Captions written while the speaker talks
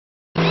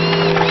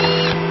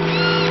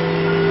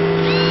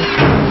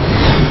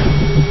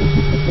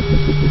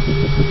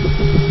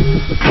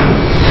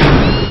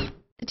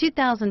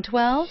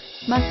2012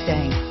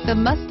 Mustang. The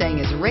Mustang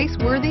is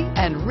race-worthy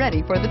and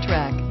ready for the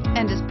track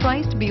and is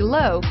priced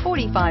below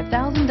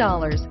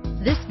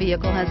 $45,000. This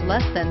vehicle has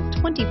less than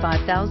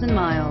 25,000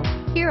 miles.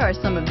 Here are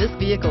some of this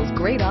vehicle's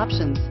great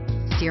options: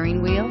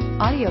 steering wheel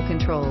audio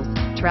controls,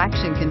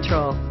 traction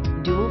control,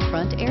 dual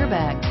front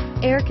airbags,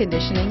 air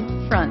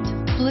conditioning, front,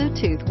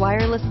 Bluetooth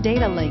wireless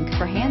data link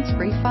for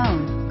hands-free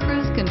phone,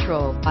 cruise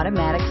control,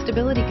 automatic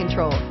stability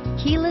control,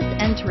 keyless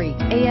entry,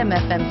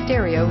 AM/FM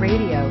stereo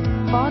radio,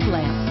 fog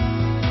lamps.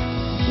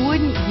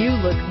 Wouldn't you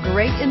look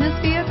great in this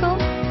vehicle?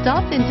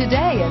 Stop in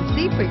today and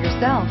see for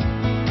yourself.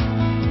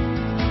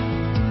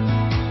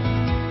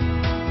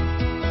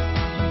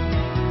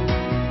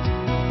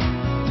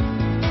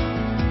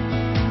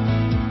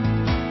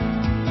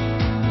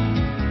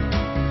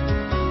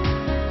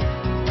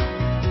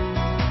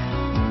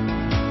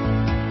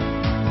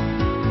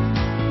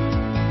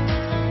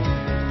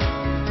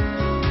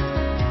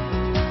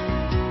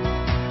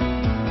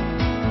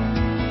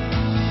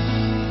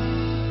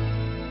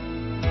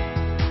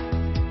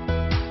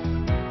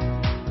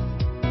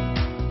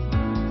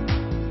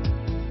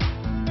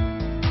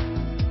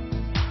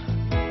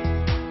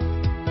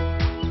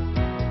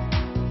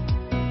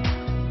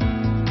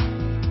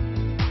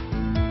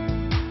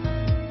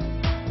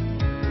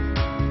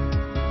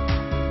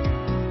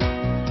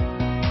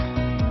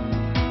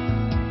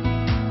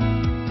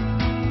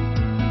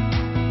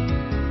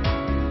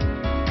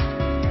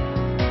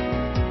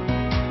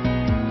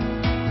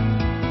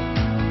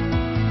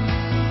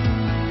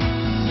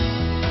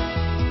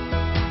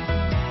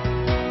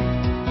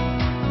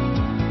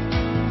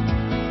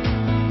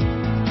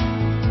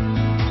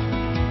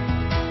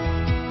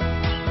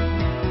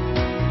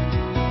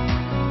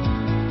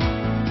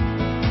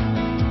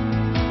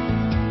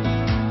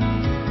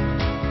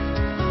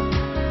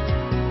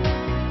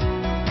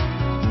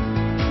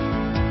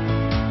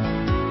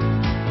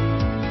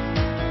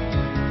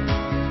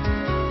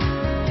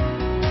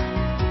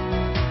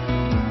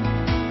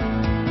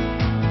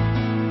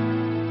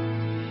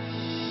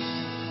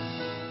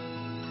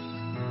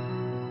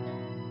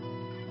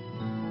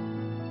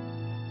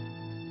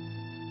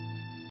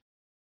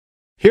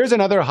 Here's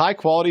another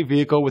high-quality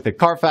vehicle with a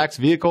Carfax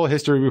Vehicle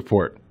History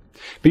Report.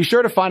 Be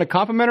sure to find a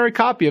complimentary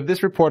copy of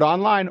this report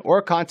online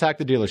or contact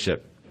the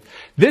dealership.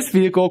 This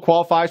vehicle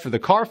qualifies for the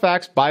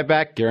Carfax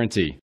Buyback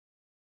Guarantee.